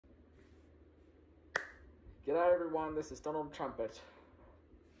G'day everyone, this is Donald Trumpet.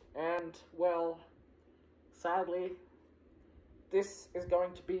 And, well, sadly, this is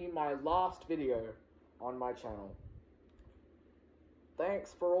going to be my last video on my channel.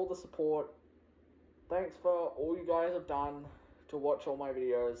 Thanks for all the support. Thanks for all you guys have done to watch all my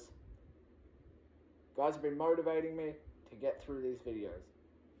videos. You guys have been motivating me to get through these videos.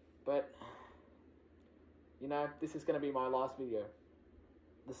 But, you know, this is going to be my last video.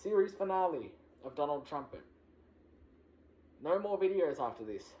 The series finale of Donald Trumpet. No more videos after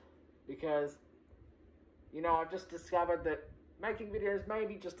this, because, you know, I've just discovered that making videos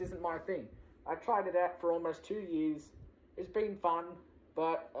maybe just isn't my thing. I tried it out for almost 2 years. It's been fun,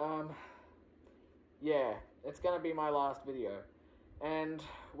 but, yeah, it's going to be my last video. And,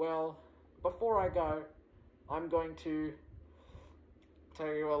 well, before I go, I'm going to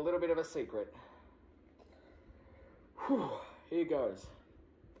tell you a little bit of a secret. Whew, here goes.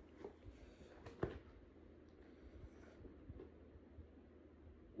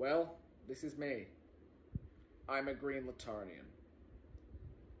 Well, this is me. I'm a Green Latonian.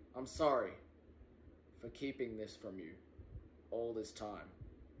 I'm sorry for keeping this from you all this time.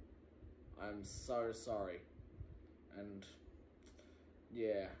 I'm so sorry. And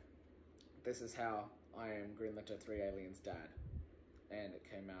yeah, this is how I am Green Letter 3 Alien's dad. And it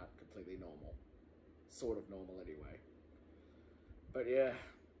came out completely normal. Sort of normal anyway. But yeah,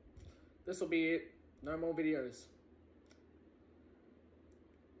 this will be it. No more videos.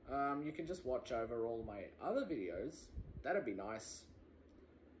 You can just watch over all my other videos. That'd be nice.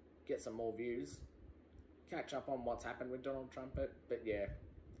 Get some more views. Catch up on what's happened with Donald Trumpet. But yeah,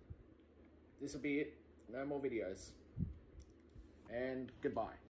 this will be it. No more videos. And goodbye.